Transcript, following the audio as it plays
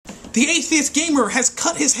The atheist gamer has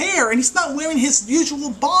cut his hair and he's not wearing his usual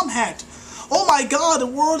bomb hat. Oh my god, the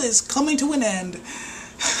world is coming to an end.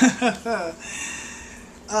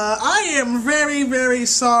 I am very, very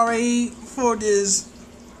sorry for this,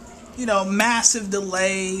 massive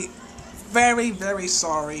delay. Very, very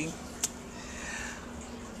sorry.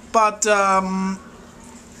 But,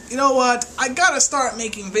 you know what? I gotta start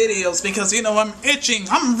making videos because, I'm itching.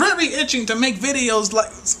 I'm very itching to make videos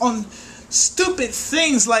like on stupid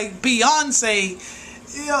things like Beyonce.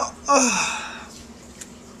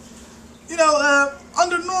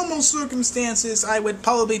 Under normal circumstances, I would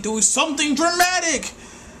probably do something dramatic.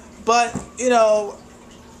 But,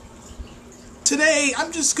 today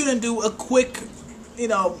I'm just gonna do a quick,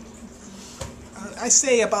 I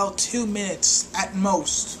say about 2 minutes at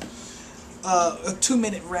most. A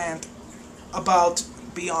 2-minute rant about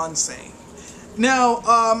Beyonce.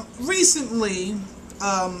 Now, recently,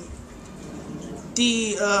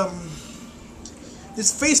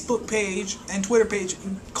 this Facebook page and Twitter page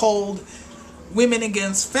called Women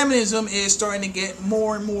Against Feminism is starting to get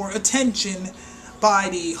more and more attention by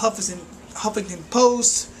the Huffington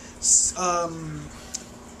Post.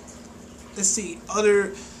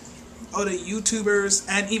 Other YouTubers,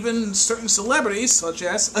 and even certain celebrities, such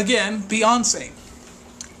as, again, Beyonce.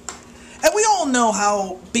 And we all know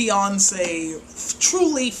how Beyonce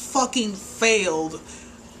truly fucking failed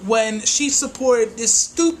when she supported this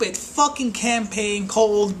stupid fucking campaign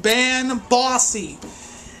called Ban Bossy.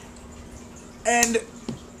 And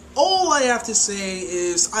all I have to say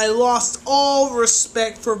is I lost all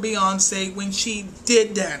respect for Beyonce when she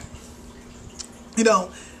did that.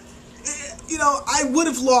 I would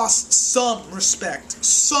have lost some respect,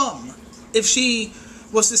 if she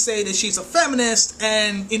was to say that she's a feminist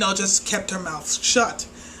and, just kept her mouth shut.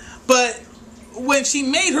 But when she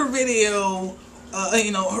made her video,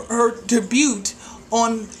 her debut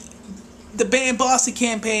on the Ban Bossy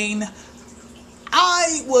campaign,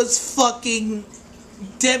 I was fucking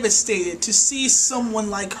devastated to see someone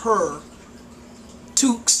like her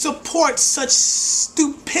to support such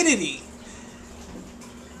stupidity.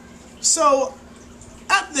 So,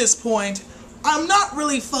 at this point, I'm not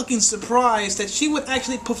really fucking surprised that she would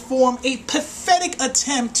actually perform a pathetic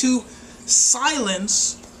attempt to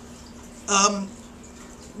silence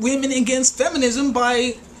women against feminism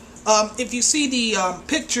by, if you see the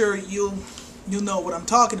picture, you'll know what I'm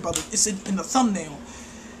talking about. It's in the thumbnail.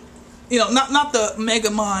 Not the mega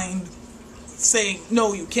mind saying,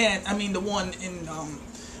 no, you can't. I mean the one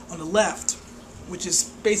on the left, which is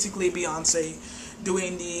basically Beyonce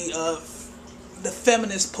doing the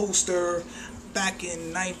feminist poster back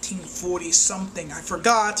in 1940 something, I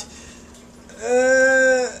forgot,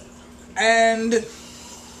 and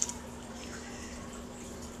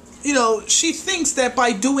she thinks that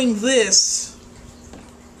by doing this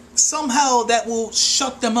somehow that will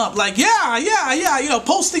shut them up. Like,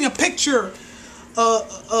 posting a picture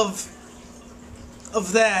of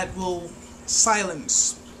that will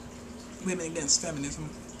silence women against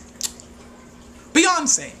feminism.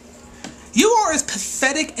 Beyonce, you are as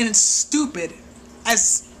pathetic and as stupid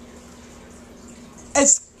as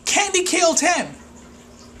Candy KO10.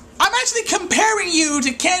 I'm actually comparing you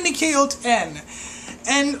to Candy KO10.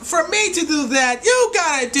 And for me to do that, you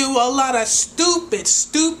gotta do a lot of stupid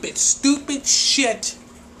shit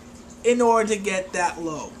in order to get that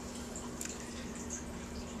low.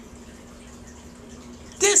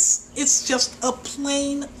 This is just a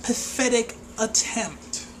plain pathetic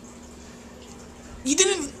attempt. You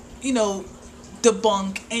didn't,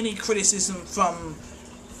 debunk any criticism from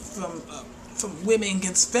women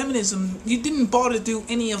against feminism. You didn't bother to do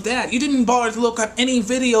any of that. You didn't bother to look up any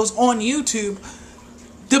videos on YouTube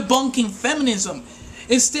debunking feminism.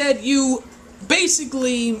 Instead, you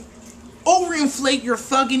basically overinflate your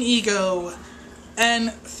fucking ego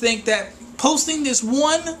and think that posting this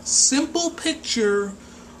one simple picture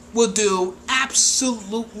will do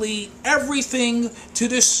absolutely everything to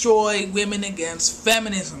destroy women against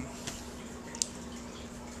feminism.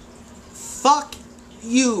 Fuck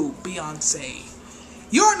you, Beyonce.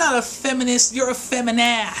 You're not a feminist, you're a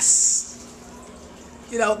feminass.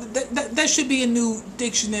 That should be a new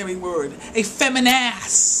dictionary word. A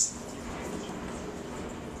feminass.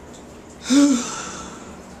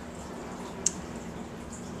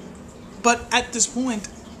 But at this point,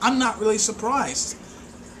 I'm not really surprised.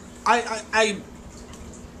 I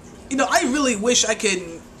really wish I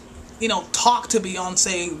could, talk to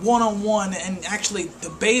Beyonce one-on-one and actually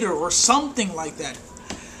debate her or something like that.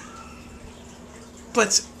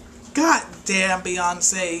 But, goddamn,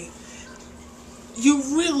 Beyonce, you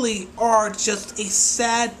really are just a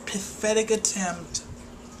sad, pathetic attempt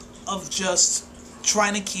of just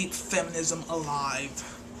trying to keep feminism alive.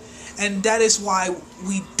 And that is why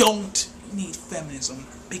we don't need feminism,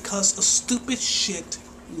 because of stupid shit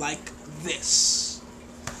like this.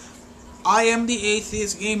 I am the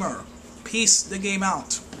Atheist Gamer. Peace the game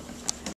out.